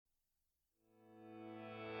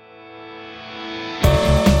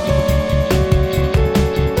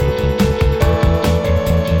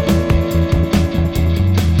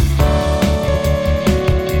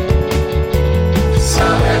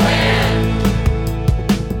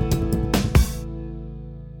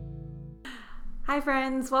Hi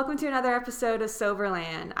friends, welcome to another episode of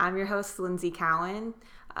Soberland. I'm your host, Lindsay Cowan.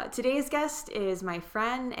 Today's guest is my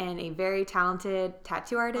friend and a very talented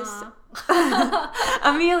tattoo artist,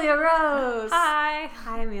 Amelia Rose. Hi.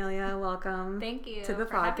 Hi Amelia, welcome. Thank you to the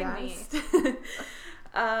for podcast. having me.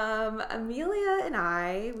 Amelia and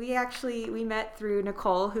I, we met through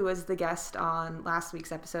Nicole, who was the guest on last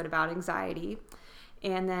week's episode about anxiety.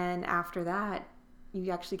 And then after that,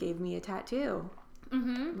 you actually gave me a tattoo.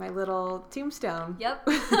 Mm-hmm. My little tombstone. Yep.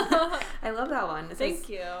 I love that one. Thank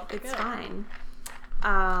you. It's Good. fine.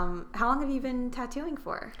 How long have you been tattooing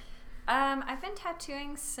for? I've been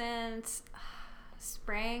tattooing since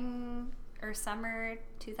spring or summer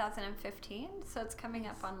 2015, so it's coming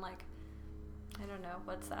up on I don't know,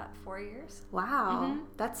 what's that, 4 years? Wow. Mm-hmm.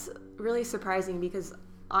 That's really surprising because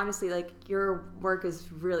honestly, your work is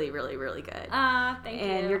really, really, really good. Thank you.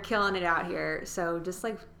 And you're killing it out here. So just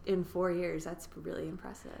in 4 years, that's really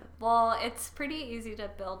impressive. Well, it's pretty easy to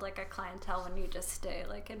build a clientele when you just stay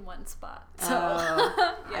in one spot. So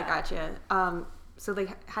yeah. I gotcha. So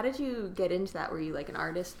how did you get into that? Were you an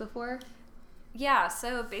artist before? Yeah,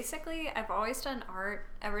 so basically I've always done art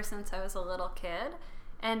ever since I was a little kid,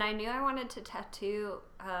 and I knew I wanted to tattoo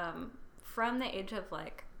from the age of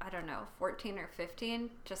 14 or 15,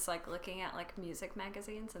 just looking at music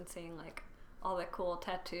magazines and seeing all the cool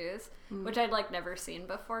tattoos, which I'd never seen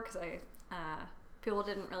before because people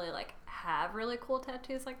didn't really have really cool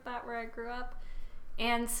tattoos like that where I grew up.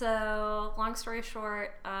 And so, long story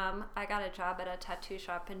short, I got a job at a tattoo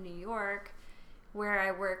shop in New York where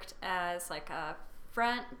I worked as a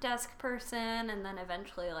front desk person and then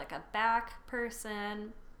eventually a back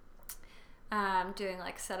person, doing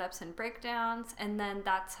setups and breakdowns. And then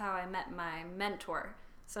that's how I met my mentor.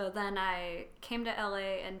 So then I came to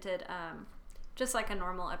LA and did just a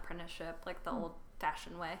normal apprenticeship, the old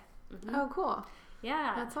fashioned way. Mm-hmm. Oh, cool.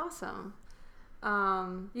 Yeah. That's awesome.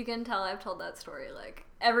 You can tell I've told that story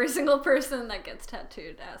every single person that gets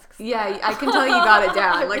tattooed asks. Yeah, that. I can tell you got it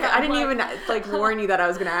down. Yeah, I didn't even warn you that I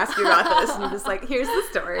was going to ask you about this, and you're just here's the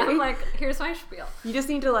story. I'm here's my spiel. You just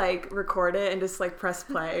need to record it and just press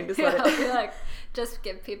play and just Yeah, let it. I'll be just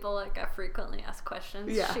give people a frequently asked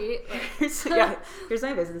questions sheet. Here's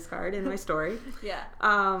my business card and my story. Yeah.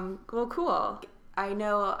 Well, cool. I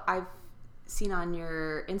know I've seen on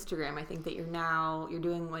your Instagram, I think that you're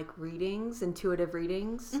doing readings, intuitive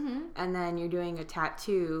readings, and then you're doing a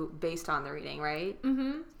tattoo based on the reading, right?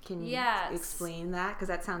 Mm-hmm. Can you explain that? Because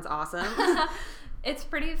that sounds awesome. It's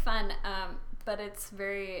pretty fun, but it's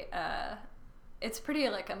very, it's pretty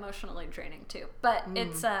emotionally draining too. But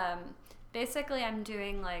it's basically I'm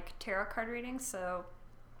doing tarot card readings, so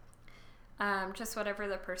just whatever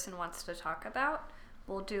the person wants to talk about.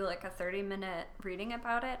 We'll do a 30-minute reading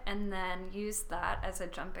about it and then use that as a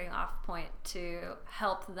jumping off point to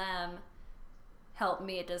help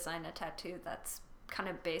me design a tattoo that's kind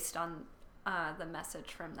of based on the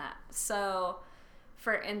message from that. So,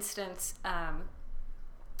 for instance,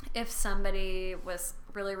 if somebody was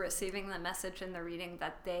really receiving the message in the reading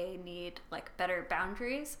that they need better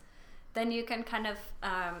boundaries, then you can kind of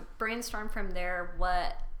brainstorm from there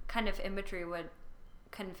what kind of imagery would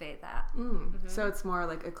convey that. So it's more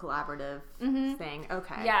a collaborative thing.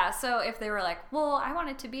 Okay. Yeah, so if they were well, I want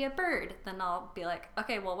it to be a bird, then I'll be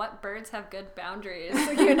okay, well, what birds have good boundaries?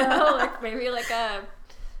 Maybe I don't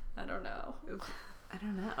know. I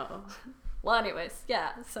don't know. Well, anyways,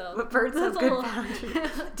 yeah, so What birds have good boundaries?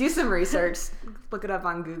 Do some research. Look it up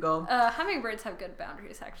on Google. Hummingbirds have good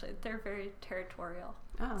boundaries, actually. They're very territorial.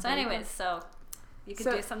 Oh, so anyways, so you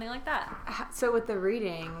could do something like that. So with the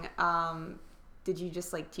reading, did you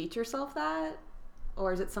just teach yourself that?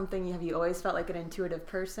 Or is it something, have you always felt an intuitive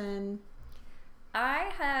person?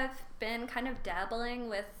 I have been kind of dabbling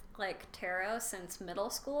with tarot since middle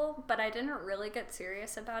school, but I didn't really get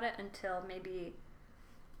serious about it until maybe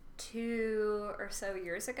 2 or so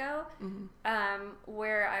years ago,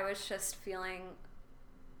 where I was just feeling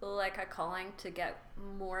a calling to get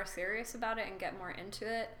more serious about it and get more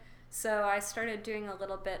into it. So I started doing a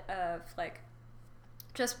little bit of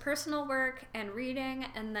just personal work and reading,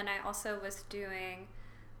 and then I also was doing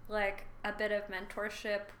a bit of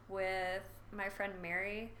mentorship with my friend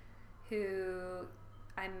Mary, who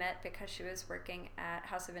I met because she was working at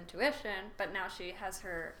House of Intuition, but now she has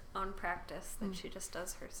her own practice that she just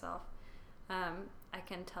does herself. I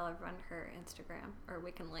can tell everyone her Instagram, or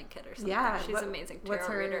we can link it or something. Yeah, she's an amazing tarot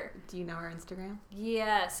reader. Do you know her Instagram?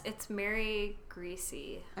 Yes, it's Mary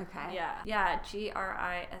Greasy. Okay. Yeah, Grisey.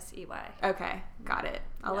 Okay, got it.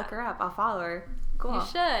 I'll look her up. I'll follow her. Cool. You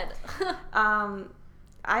should. I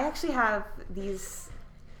actually have these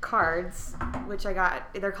cards, which I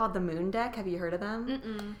got. They're called the Moon Deck. Have you heard of them?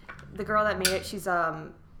 Mm-mm. the girl that made it, she's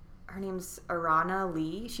her name's Arana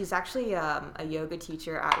Lee. She's actually a yoga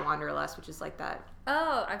teacher at Wanderlust, which is like that.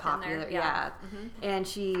 Oh, I've popular, been there. Yeah. Mm-hmm. And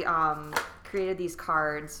she created these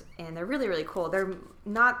cards, and they're really, really cool. They're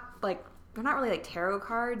not really like tarot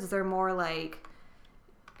cards. They're more like,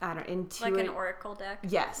 I don't know, like an oracle deck.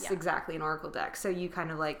 Yes, yeah. Exactly, an oracle deck. So you kind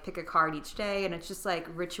of like pick a card each day, and it's just like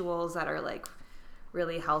rituals that are like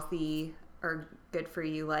really healthy or good for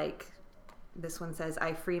you. Like this one says,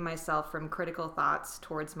 I free myself from critical thoughts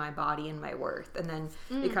towards my body and my worth. And then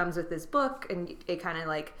it comes with this book, and it kind of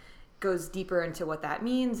like goes deeper into what that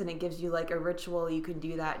means, and it gives you like a ritual you can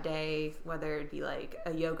do that day, whether it be like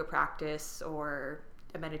a yoga practice or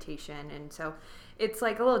a meditation. And so it's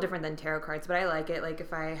like a little different than tarot cards, but I like it. Like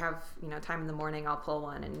if I have, time in the morning, I'll pull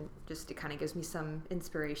one, and just it kind of gives me some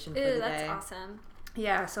inspiration for the day. That's awesome.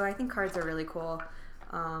 Yeah, so I think cards are really cool.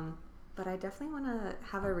 But I definitely want to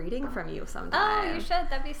have a reading from you sometime. Oh, you should.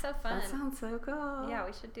 That'd be so fun. That sounds so cool. Yeah,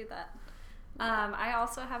 we should do that. I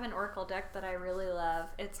also have an oracle deck that I really love.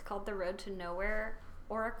 It's called the Road to Nowhere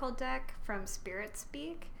Oracle deck from Spirit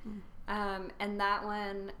Speak. And that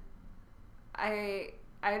one, I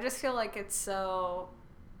just feel like it's so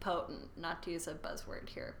potent, not to use a buzzword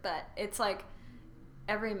here, but it's like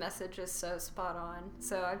every message is so spot on.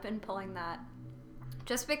 So I've been pulling that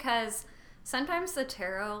just because sometimes the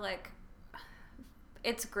tarot, like,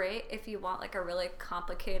 it's great if you want like a really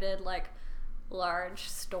complicated, like large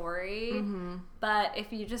story, but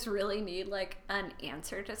if you just really need like an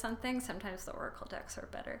answer to something, sometimes the oracle decks are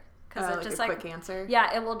better because it like just a quick answer.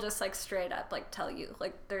 Yeah, it will just like straight up like tell you,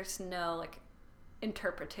 like there's no like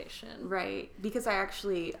interpretation. Right, because I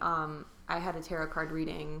actually I had a tarot card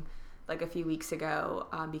reading like a few weeks ago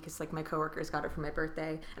because like my coworkers got it for my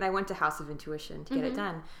birthday, and I went to House of Intuition to get it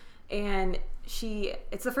done. And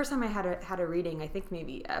it's the first time I had a reading, I think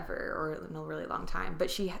maybe ever, or in a really long time. But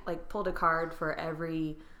she like pulled a card for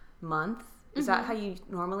every month. Is that how you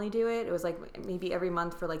normally do it? It was like maybe every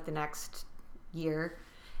month for like the next year.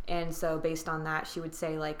 And so based on that, she would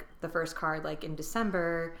say like the first card, like in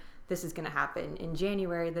December, this is going to happen. In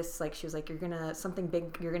January, this, like, she was like, you're going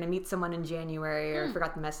to meet someone in January, or I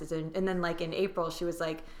forgot the message. And then like in April, she was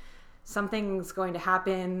like, something's going to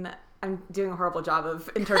happen. I'm doing a horrible job of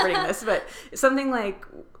interpreting this, but something like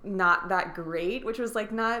not that great, which was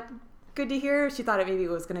like not good to hear. She thought it maybe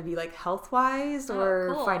was going to be like health-wise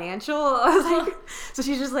or financial. I was like, so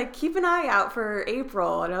she's just like, keep an eye out for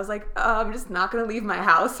April. And I was like, I'm just not going to leave my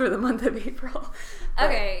house for the month of April.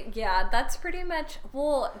 Okay, yeah, that's pretty much,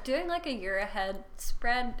 well, doing like a year ahead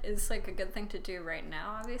spread is like a good thing to do right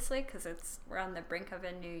now, obviously, because we're on the brink of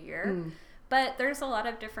a new year. But there's a lot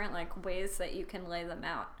of different like ways that you can lay them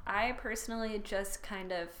out. I personally just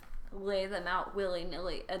kind of lay them out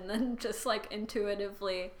willy-nilly and then just like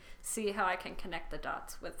intuitively see how I can connect the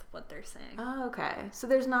dots with what they're saying. Oh, okay. So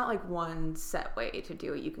there's not like one set way to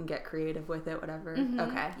do it. You can get creative with it, whatever.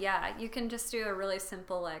 Okay. Yeah, you can just do a really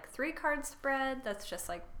simple like 3-card spread that's just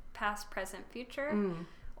like past, present, future.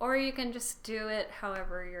 Or you can just do it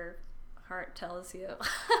however your heart tells you.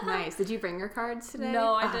 Nice. Did you bring your cards today?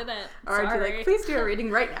 No, I didn't. Or sorry. I'd be like, please do a reading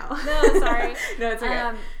right now. No, sorry. No, it's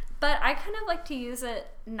okay. But I kind of like to use it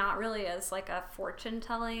not really as like a fortune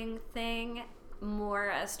telling thing, more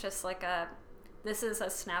as just like this is a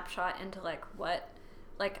snapshot into like what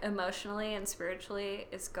like emotionally and spiritually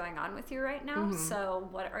is going on with you right now. So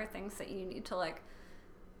what are things that you need to like,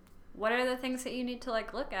 what are the things that you need to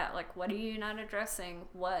like look at? Like, what are you not addressing?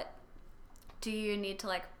 What do you need to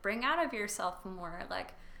like bring out of yourself more?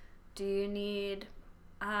 Like, do you need,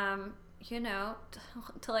 to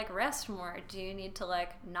like rest more? Do you need to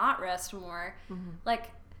like not rest more?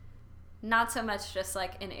 Like, not so much just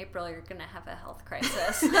like in April you're gonna have a health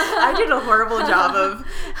crisis. I did a horrible job of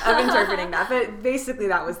interpreting that, but basically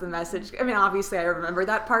that was the message. I mean, obviously I remember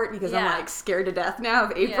that part because I'm like scared to death now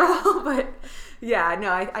of April, but yeah,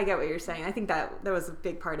 no, I get what you're saying. I think that was a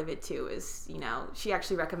big part of it too, is, she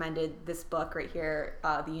actually recommended this book right here,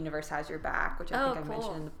 The Universe Has Your Back, which I think I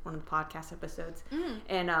mentioned in one of the podcast episodes.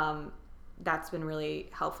 And that's been really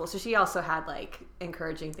helpful. So she also had like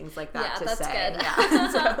encouraging things like that to say. Good.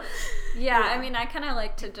 Yeah, so, I mean, I kind of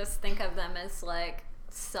like to just think of them as like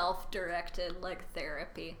self-directed like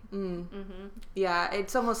therapy. Yeah,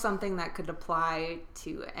 it's almost something that could apply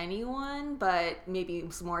to anyone, but maybe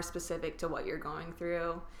more specific to what you're going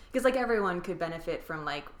through, because like everyone could benefit from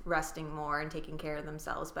like resting more and taking care of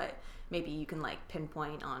themselves, but maybe you can like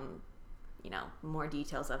pinpoint on more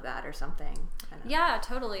details of that or something. Yeah,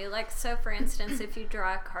 totally. Like, so for instance, if you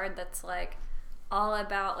draw a card that's like all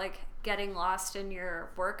about like getting lost in your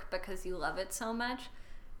work because you love it so much,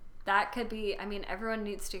 that could be, I mean, everyone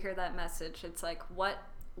needs to hear that message. It's like, what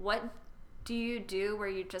what do you do where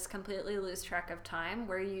you just completely lose track of time,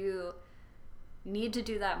 where you need to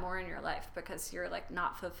do that more in your life because you're like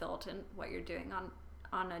not fulfilled in what you're doing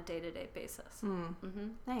on a day-to-day basis.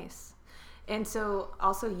 Nice. And so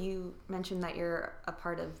also you mentioned that you're a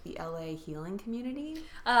part of the LA healing community.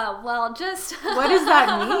 Well, just what does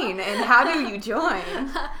that mean and how do you join?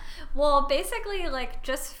 Well, basically, like,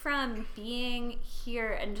 just from being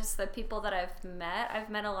here and just the people that I've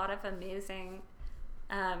met a lot of amazing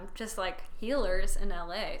just like healers in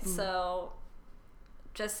LA. So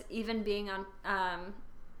just even being on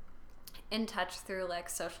in touch through like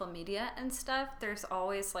social media and stuff, there's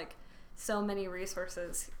always like so many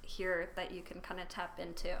resources here that you can kind of tap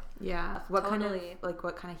into. Yeah. What kind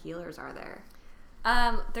of healers are there?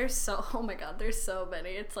 There's so, oh my God, there's so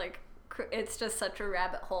many. It's like, it's just such a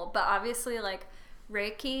rabbit hole. But obviously, like,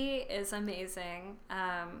 Reiki is amazing.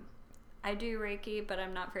 I do Reiki, but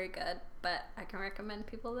I'm not very good. But I can recommend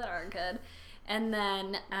people that are good. And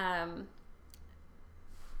then,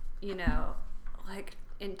 you know, like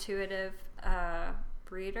intuitive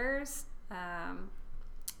readers,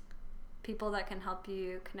 people that can help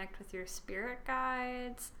you connect with your spirit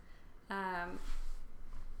guides,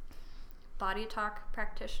 body talk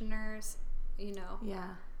practitioners, you know. Yeah.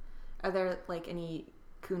 Are there like any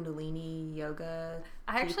Kundalini yoga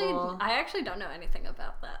I actually don't know anything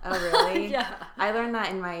about that. Oh, really? Yeah. I learned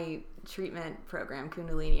that in my treatment program,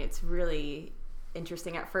 Kundalini. It's really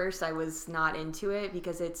interesting. At first, I was not into it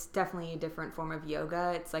because it's definitely a different form of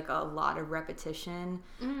yoga. It's like a lot of repetition.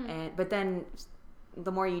 But then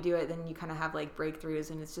the more you do it, then you kind of have like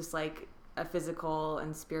breakthroughs, and it's just like a physical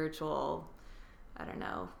and spiritual, I don't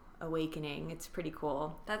know, awakening. It's pretty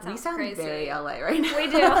cool. That sounds we sound crazy. very LA right now. We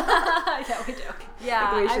do. Yeah, we do.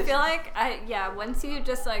 Yeah, like I feel like once you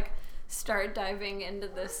just like start diving into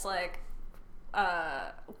this like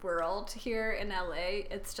world here in LA,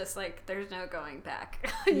 it's just like there's no going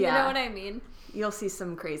back. You know what I mean? You'll see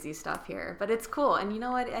some crazy stuff here, but it's cool. And you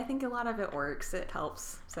know what? I think a lot of it works. It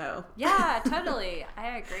helps. So yeah, totally.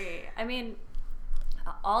 I agree. I mean,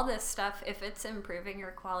 all this stuff, if it's improving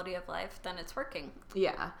your quality of life, then it's working.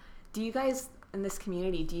 Yeah. Do you guys in this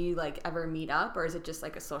community, do you like ever meet up, or is it just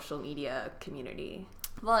like a social media community?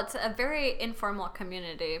 Well, it's a very informal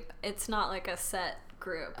community. It's not like a set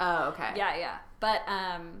group. Oh, okay. Yeah. But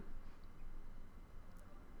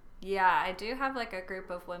yeah, I do have like a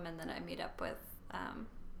group of women that I meet up with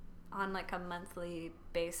on like a monthly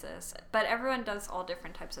basis. But everyone does all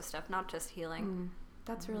different types of stuff, not just healing.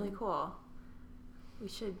 That's really cool.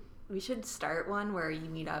 We should start one where you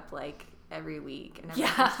meet up like every week. And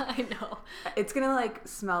I know. It's gonna like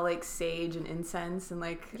smell like sage and incense and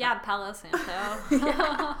like Palo Santo.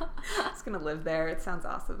 It's gonna live there. It sounds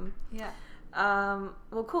awesome. Yeah.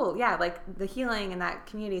 Well, cool. Yeah, like the healing in that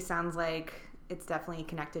community sounds like it's definitely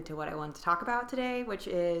connected to what I wanted to talk about today, which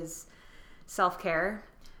is self-care,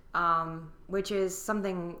 which is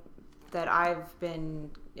something that I've been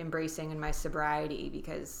embracing in my sobriety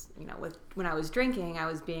because, you know, when I was drinking, I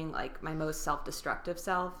was being like my most self-destructive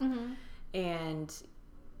self. And,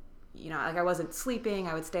 you know, like I wasn't sleeping,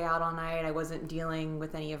 I would stay out all night, I wasn't dealing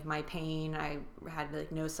with any of my pain, I had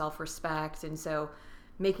like no self-respect. And so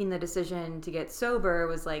making the decision to get sober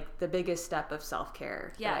was like the biggest step of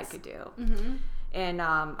self-care that I could do. And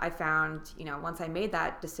I found, you know, once I made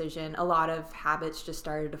that decision, a lot of habits just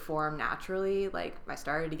started to form naturally. Like I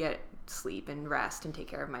started to get sleep and rest and take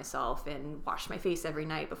care of myself and wash my face every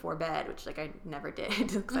night before bed, which like I never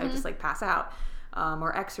did because I would just like pass out,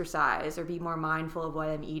 or exercise or be more mindful of what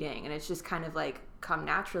I'm eating. And it's just kind of like come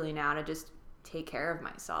naturally now to just take care of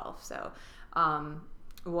myself. So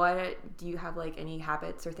what do you have like any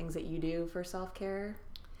habits or things that you do for self-care?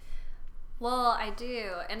 Well, I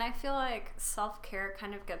do. And I feel like self-care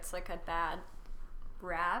kind of gets like a bad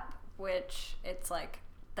rap, which it's like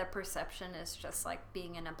the perception is just like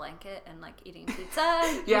being in a blanket and like eating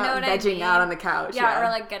pizza. You know what I mean? Vegging out on the couch. Yeah, or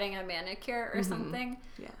like getting a manicure or something.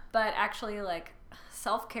 Yeah. But actually like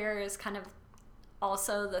self-care is kind of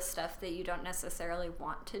also the stuff that you don't necessarily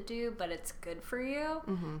want to do, but it's good for you.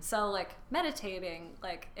 So like meditating,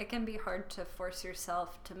 like it can be hard to force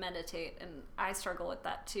yourself to meditate, and I struggle with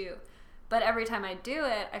that too. But every time I do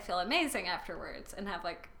it, I feel amazing afterwards and have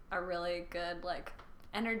like a really good like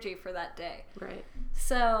energy for that day. Right.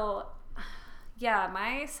 So yeah,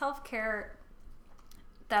 my self-care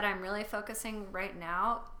that I'm really focusing right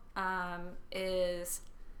now is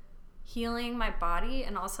healing my body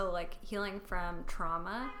and also like healing from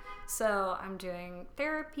trauma. So I'm doing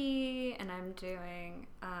therapy and I'm doing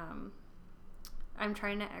I'm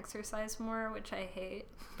trying to exercise more, which I hate,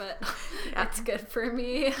 but it's good for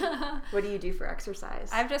me. What do you do for exercise?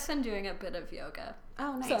 I've just been doing a bit of yoga.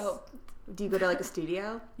 Oh, nice. So, do you go to like a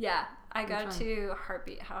studio? Yeah, I go to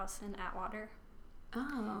Heartbeat House in Atwater.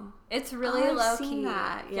 Oh. It's really I've low seen key.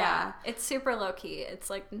 That. Yeah. It's super low key. It's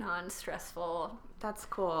like non-stressful. That's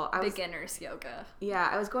cool. Beginner's yoga. Yeah,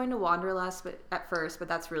 I was going to Wanderlust at first, but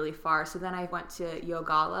that's really far. So then I went to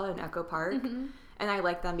Yogala in Echo Park. Mm-hmm. And I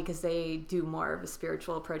like them because they do more of a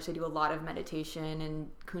spiritual approach. They do a lot of meditation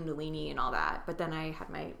and Kundalini and all that. But then I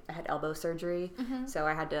had elbow surgery, so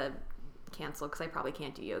I had to cancel because I probably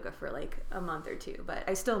can't do yoga for like a month or two. But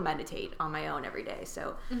I still meditate on my own every day.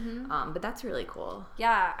 So, but that's really cool.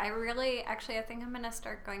 Yeah, I think I'm gonna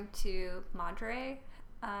start going to Madre.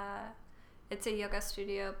 It's a yoga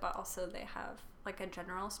studio, but also they have like a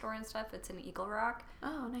general store and stuff. It's in Eagle Rock.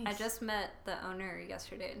 Oh, nice. I just met the owner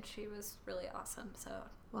yesterday, and she was really awesome. So,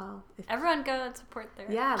 well, everyone go and support there.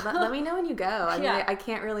 Yeah, let me know when you go. I mean, I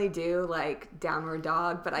can't really do like downward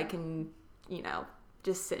dog, but I can,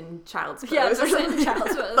 just sit in child's pose. Yeah, just sit in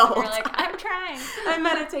child's pose. And you're like, I'm trying. I'm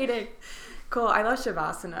meditating. Cool. I love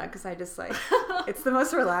Shavasana because I just like, it's the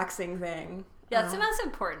most relaxing thing. Yeah, it's the most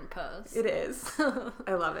important pose. It is.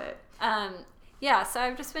 I love it. Yeah, so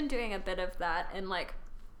I've just been doing a bit of that, and like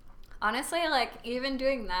honestly, like even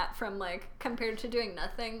doing that from like compared to doing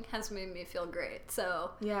nothing has made me feel great. So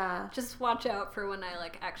yeah, just watch out for when I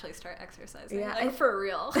like actually start exercising. Yeah, like for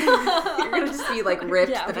real. You're gonna just be like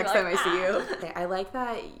ripped the next time I see you. Okay, I like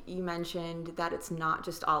that you mentioned that it's not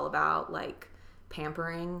just all about like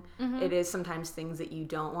pampering. It is sometimes things that you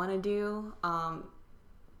don't want to do.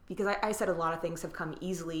 Because I said a lot of things have come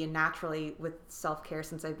easily and naturally with self-care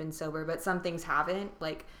since I've been sober, but some things haven't.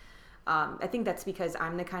 Like, I think that's because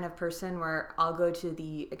I'm the kind of person where I'll go to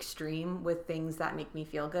the extreme with things that make me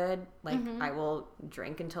feel good. Like, I will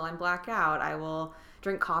drink until I'm blacked out. I will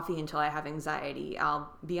drink coffee until I have anxiety.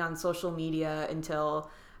 I'll be on social media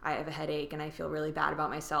until I have a headache and I feel really bad about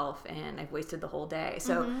myself and I've wasted the whole day.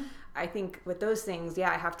 So I think with those things,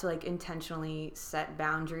 I have to like intentionally set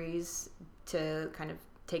boundaries to kind of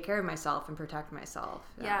take care of myself and protect myself.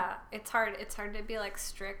 Yeah, it's hard to be like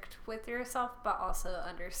strict with yourself, but also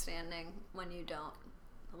understanding when you don't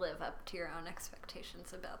live up to your own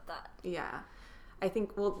expectations about that. Yeah, I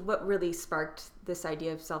think what really sparked this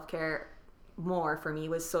idea of self-care more for me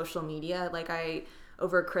was social media. Like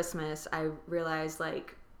over Christmas I realized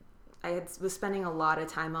like I was spending a lot of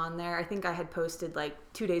time on there. I think I had posted like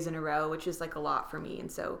 2 days in a row, which is like a lot for me, and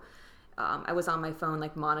so I was on my phone,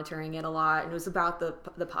 like monitoring it a lot, and it was about the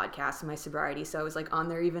podcast and my sobriety. So I was like on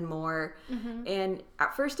there even more. And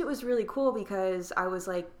at first it was really cool because I was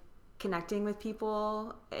like connecting with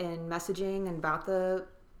people and messaging and about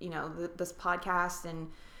this podcast. And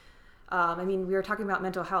I mean, we were talking about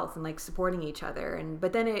mental health and like supporting each other.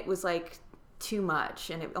 But then it was like too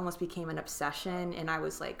much and it almost became an obsession. And I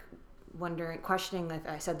was like questioning if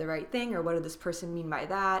I said the right thing or what did this person mean by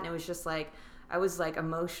that. And it was just like, I was like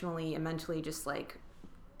emotionally and mentally just like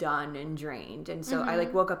done and drained. And so I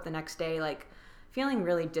like woke up the next day like feeling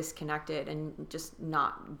really disconnected and just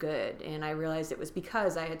not good. And I realized it was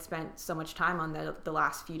because I had spent so much time on the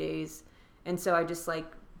last few days. And so I just like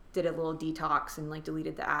did a little detox and like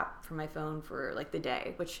deleted the app from my phone for like the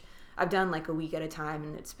day, which I've done like a week at a time,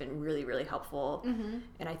 and it's been really, really helpful.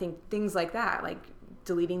 And I think things like that, like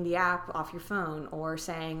deleting the app off your phone or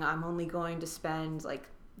saying I'm only going to spend like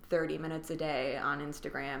 30 minutes a day on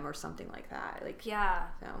Instagram or something like that. Like, yeah,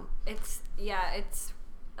 so.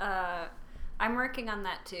 I'm working on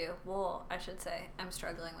that too. Well, I should say I'm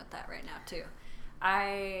struggling with that right now too.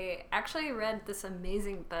 I actually read this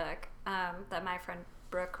amazing book that my friend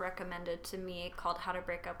Brooke recommended to me called How to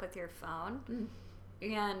Break Up with Your Phone.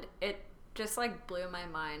 And it just like blew my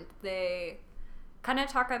mind. They kind of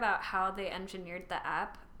talk about how they engineered the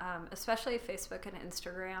app, especially Facebook and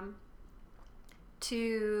Instagram,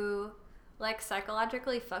 to like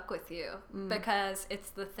psychologically fuck with you because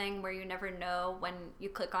it's the thing where you never know when you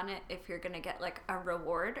click on it if you're gonna get like a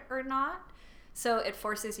reward or not. So it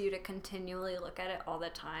forces you to continually look at it all the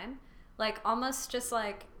time, like almost just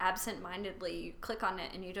like absent-mindedly you click on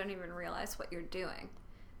it and you don't even realize what you're doing.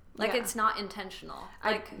 Like, it's not intentional.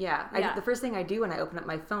 Like, the first thing I do when I open up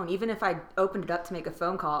my phone, even if I opened it up to make a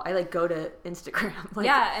phone call, I, like, go to Instagram. Like,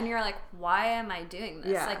 and you're like, why am I doing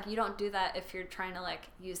this? Yeah. Like, you don't do that if you're trying to, like,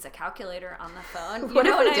 use the calcaletor on the phone. You what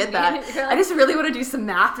know if what I did mean? that? Like, I just really want to do some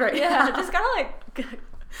math right now. Yeah,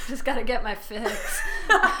 just gotta get my fix.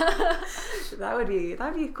 That'd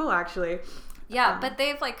be cool, actually. Yeah, but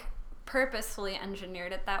they've, like, purposefully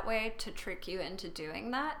engineered it that way to trick you into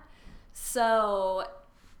doing that. So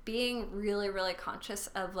being really, really conscious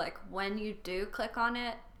of like when you do click on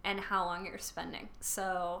it and how long you're spending.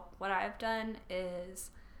 So what I've done is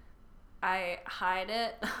I hide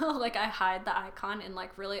it. Like I hide the icon in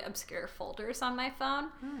like really obscure folders on my phone.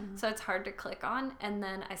 So it's hard to click on. And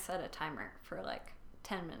then I set a timer for like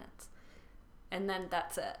 10 minutes. And then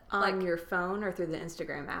that's it. On like your phone or through the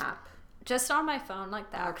Instagram app? Just on my phone, like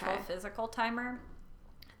the actual physical timer.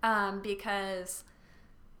 Because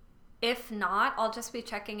if not, I'll just be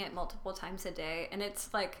checking it multiple times a day. And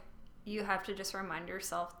it's like, you have to just remind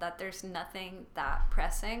yourself that there's nothing that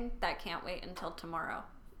pressing that can't wait until tomorrow.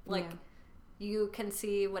 Like, you can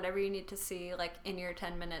see whatever you need to see, like, in your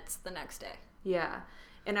 10 minutes the next day. Yeah.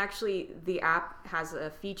 And actually, the app has a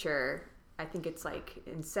feature, I think it's like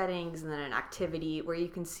in settings and then an activity where you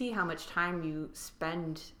can see how much time you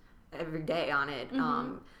spend every day on it.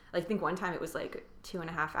 I think one time it was like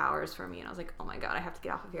 2.5 hours for me, and I was like, oh my God, I have to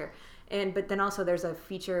get off of here. But then also there's a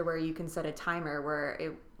feature where you can set a timer where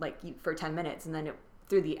it for 10 minutes, and then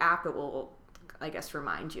through the app it will, I guess,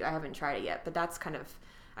 remind you. I haven't tried it yet, but that's kind of,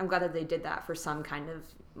 I'm glad that they did that for some kind of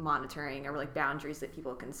monitoring or like boundaries that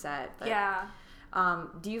people can set. But,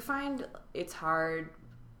 do you find it's hard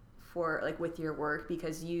for like with your work,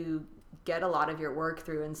 because you get a lot of your work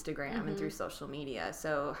through Instagram and through social media?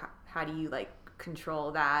 So how do you like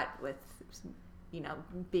control that with, you know,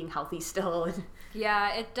 being healthy still?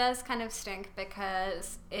 Yeah, it does kind of stink,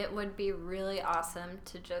 because it would be really awesome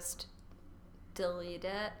to just delete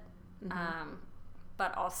it.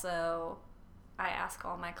 But also I ask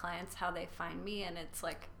all my clients how they find me, and it's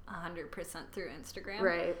like 100% through Instagram.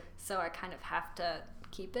 Right. So I kind of have to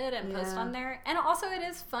keep it and post on there. And also it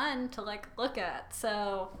is fun to like look at.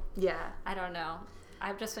 So I don't know.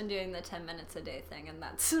 I've just been doing the 10 minutes a day thing, and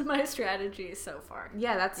that's my strategy so far.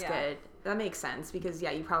 Yeah, that's good. That makes sense, because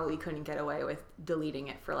you probably couldn't get away with deleting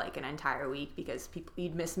it for like an entire week, because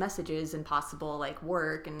you'd miss messages and possible like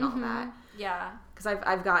work and all that. Yeah. Because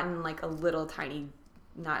I've gotten like a little tiny,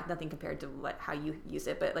 nothing compared to how you use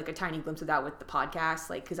it, but like a tiny glimpse of that with the podcast,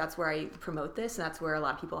 like, because that's where I promote this, and that's where a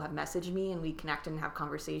lot of people have messaged me, and we connect and have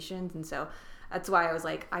conversations. And so that's why I was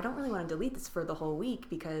like, I don't really want to delete this for the whole week,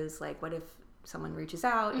 because like, what if someone reaches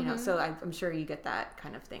out, you know? So I'm sure you get that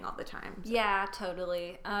kind of thing all the time. So. Yeah,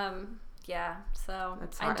 totally. So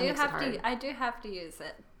I do have to use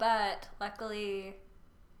it, but luckily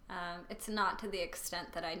it's not to the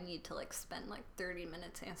extent that I need to like spend like 30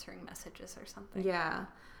 minutes answering messages or something. Yeah.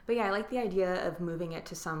 But yeah, I like the idea of moving it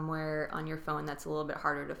to somewhere on your phone that's a little bit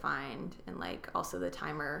harder to find, and like also the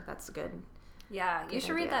timer, that's good. Yeah, you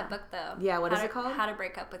should read that book though. Yeah, what is it called? How to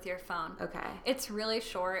Break Up with Your Phone. Okay. It's really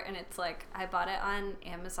short, and it's like, I bought it on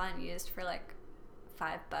Amazon used for like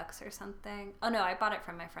 $5 or something. Oh no, I bought it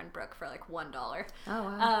from my friend Brooke for like $1. Oh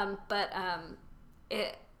wow.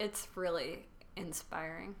 It's really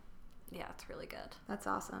inspiring. Yeah, it's really good. That's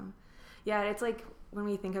awesome. Yeah, it's like when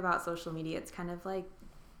we think about social media, it's kind of like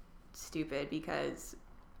stupid, because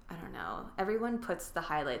I don't know, everyone puts the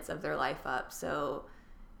highlights of their life up, so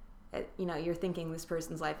you know, you're thinking this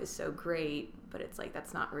person's life is so great, but it's like,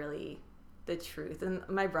 that's not really the truth. And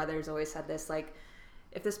my brother's always said this, like,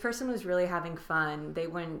 if this person was really having fun, they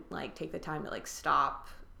wouldn't like take the time to like stop,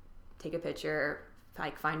 take a picture,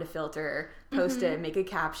 like find a filter, post it, make a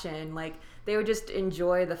caption. Like, they would just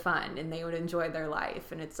enjoy the fun, and they would enjoy their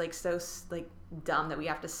life. And it's like so like dumb that we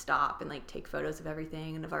have to stop and like take photos of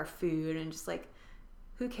everything and of our food, and just like,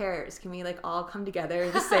 who cares? Can we like all come together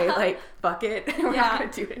and just say like, fuck it, we're not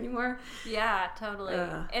gonna do it anymore? Yeah, totally.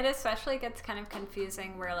 It especially gets kind of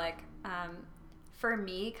confusing where like, for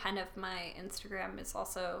me, kind of my Instagram is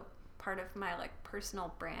also part of my like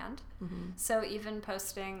personal brand. So even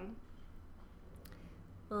posting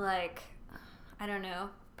like, I don't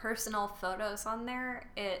know, personal photos on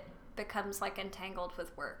there, it becomes like entangled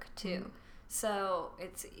with work too. So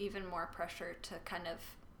it's even more pressure to kind of,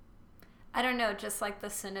 I don't know, just like the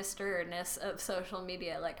sinisterness of social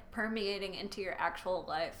media, like permeating into your actual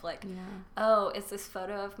life. Like, oh, is this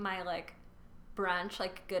photo of my like brunch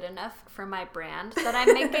like good enough for my brand that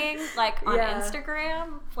I'm making like on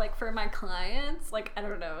Instagram, like for my clients? Like, I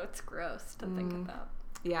don't know, it's gross to think about.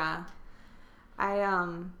 Yeah.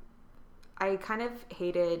 I kind of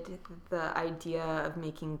hated the idea of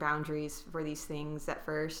making boundaries for these things at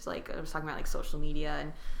first. Like, I was talking about like social media,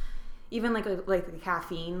 and even like the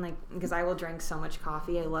caffeine, like, because I will drink so much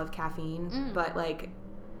coffee. I love caffeine, but like,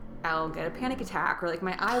 I'll get a panic attack, or like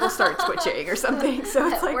my eye will start twitching or something. So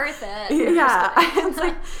it's like worth it. Yeah. It's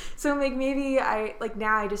like, so like maybe I like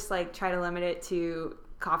now I just like try to limit it to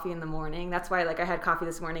coffee in the morning. That's why like I had coffee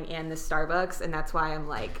this morning and this Starbucks, and that's why I'm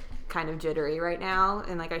like kind of jittery right now,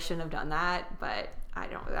 and like I shouldn't have done that, but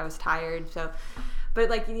I was tired. So, But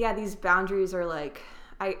like, yeah, these boundaries are like,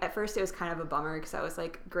 at first it was kind of a bummer because I was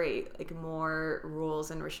like, great, like more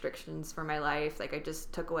rules and restrictions for my life. Like I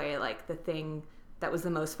just took away like the thing that was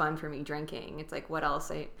the most fun for me, drinking. It's like, what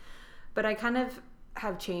else? But I kind of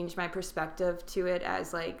have changed my perspective to it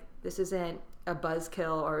as like, this isn't a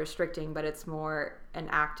buzzkill or restricting, but it's more an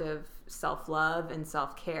act of self-love and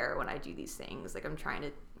self-care when I do these things. Like I'm trying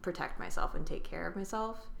to protect myself and take care of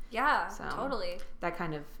myself. Yeah, so totally. That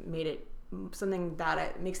kind of made it something that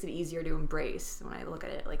it makes it easier to embrace when I look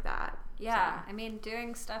at it like that. Yeah, so. I mean,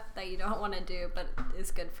 doing stuff that you don't want to do but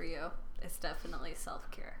is good for you is definitely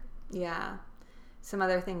self-care. Yeah. Some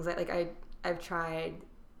other things like I've tried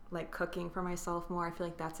like cooking for myself more. I feel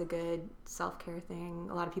like that's a good self-care thing.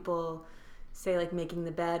 A lot of people say like making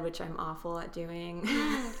the bed, which I'm awful at doing.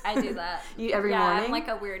 I do that. Every morning? I'm like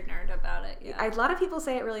a weird nerd about it. Yeah. A lot of people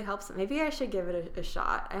say it really helps. Maybe I should give it a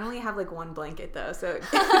shot. I only have like one blanket though, so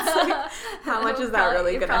it's like, how much is that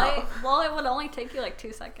really gonna help? Well, it would only take you like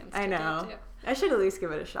 2 seconds. I know. I should at least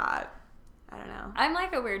give it a shot. I don't know. I'm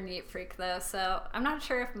like a weird neat freak though, so I'm not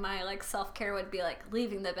sure if my like self-care would be like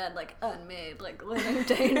leaving the bed like unmade, like living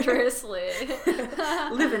dangerously.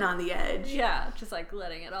 Living on the edge. Yeah, just like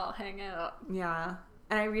letting it all hang out. Yeah.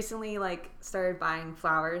 And I recently like started buying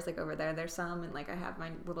flowers like over there. There's some, and like I have my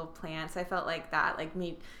little plants. I felt like that, like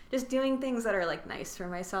me just doing things that are like nice for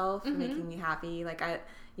myself, making me happy. Like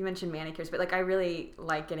you mentioned manicures, but like I really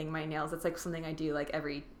like getting my nails. It's like something I do like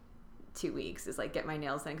every 2 weeks is like get my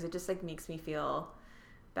nails done because it just like makes me feel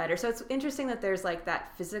better. So it's interesting that there's like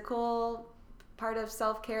that physical part of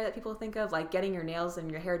self-care that people think of, like getting your nails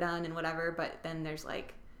and your hair done and whatever, but then there's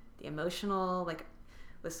like the emotional, like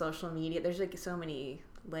with social media, there's like so many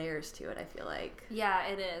layers to it, I feel like. Yeah,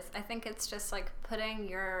 it is. I think it's just like putting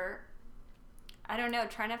your, I don't know,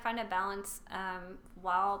 trying to find a balance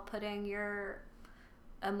while putting your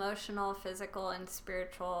emotional, physical, and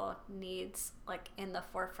spiritual needs like in the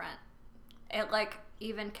forefront. It like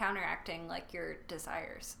even counteracting like your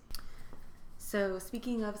desires. So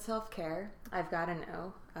speaking of self-care, I've got to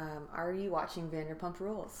know, are you watching Vanderpump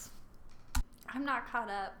Rules? I'm not caught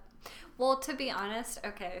up. Well, to be honest,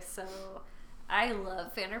 okay, so I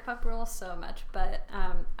love Vanderpump Rules so much, but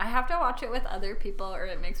I have to watch it with other people or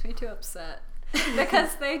it makes me too upset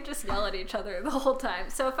because they just yell at each other the whole time.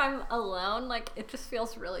 So if I'm alone, like it just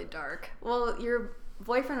feels really dark. Well, your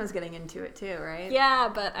boyfriend was getting into it too, right? Yeah,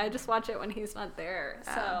 but I just watch it when he's not there.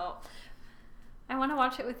 So I want to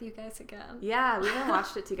watch it with you guys again. Yeah, we haven't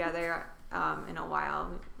watched it together in a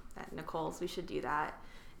while at Nicole's. We should do that.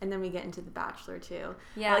 And then we get into The Bachelor too.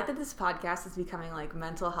 Yeah. I like that this podcast is becoming like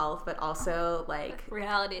mental health, but also like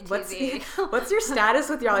reality TV. What's your status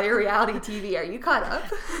with all your reality TV? Are you caught up?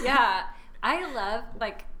 Yeah. I love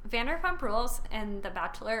like Vanderpump Rules and The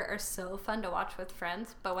Bachelor are so fun to watch with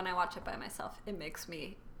friends, but when I watch it by myself, it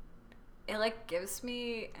like gives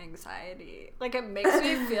me anxiety. Like it makes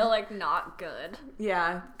me feel like not good.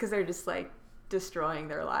 Yeah, because they're just like destroying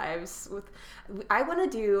their lives. I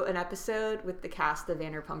want to do an episode with the cast of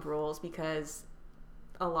Vanderpump Rules because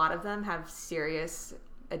a lot of them have serious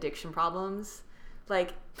addiction problems.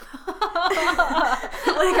 Like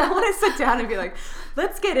I want to sit down and be like,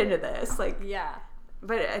 let's get into this. Like, yeah.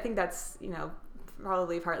 But I think that's,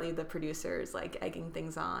 probably partly the producers like egging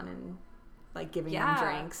things on and like giving them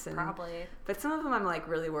drinks. And probably. But some of them I'm like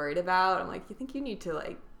really worried about. I'm like, you think you need to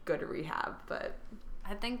like go to rehab? But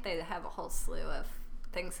I think they have a whole slew of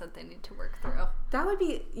things that they need to work through. That would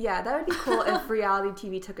be cool if reality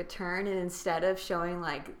TV took a turn and instead of showing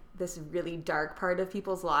like this really dark part of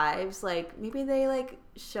people's lives, like maybe they like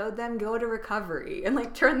showed them go to recovery and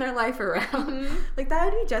like turn their life around. Mm-hmm. Like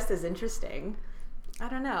that would be just as interesting. I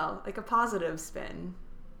don't know, like a positive spin.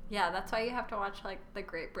 Yeah, that's why you have to watch like the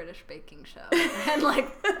Great British Baking Show and like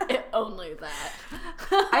only that.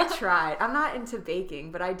 I tried. I'm not into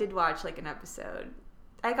baking, but I did watch like an episode.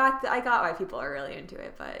 I got why people are really into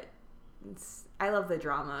it, but I love the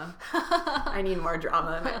drama. I need more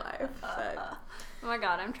drama in my life. But. Oh my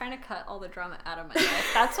god, I'm trying to cut all the drama out of my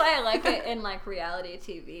life. That's why I like it in like reality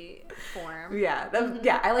TV form. Yeah,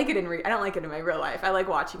 I like it I don't like it in my real life. I like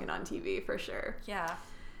watching it on TV for sure. Yeah.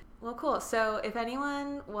 Well, cool. So if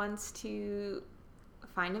anyone wants to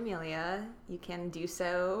find Amelia, you can do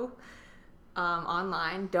so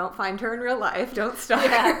online. Don't find her in real life. Don't stalk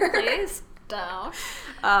her. Please don't.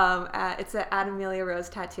 It's at Amelia Rose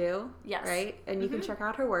Tattoo. Yes. Right? And you can check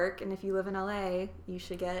out her work. And if you live in LA, you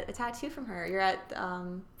should get a tattoo from her. You're at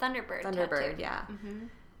Thunderbird Tattoo. Yeah. Mm-hmm.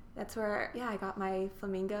 That's where, I got my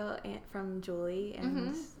flamingo from Julie.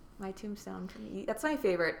 And my tombstone. That's my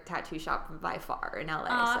favorite tattoo shop by far in LA.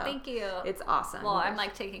 Oh, so thank you. It's awesome. Well, I'm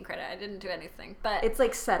like taking credit. I didn't do anything, but it's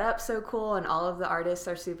like set up so cool, and all of the artists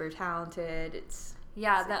are super talented. It's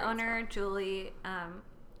the owner Julie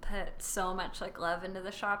put so much like love into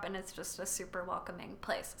the shop, and it's just a super welcoming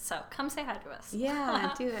place. So come say hi to us.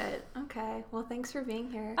 Yeah, do it. Okay. Well, thanks for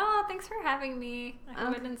being here. Oh, thanks for having me. I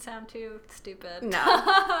hope it didn't sound too stupid. No,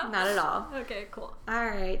 not at all. Okay, cool. All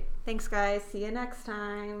right. Thanks, guys. See you next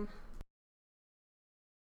time.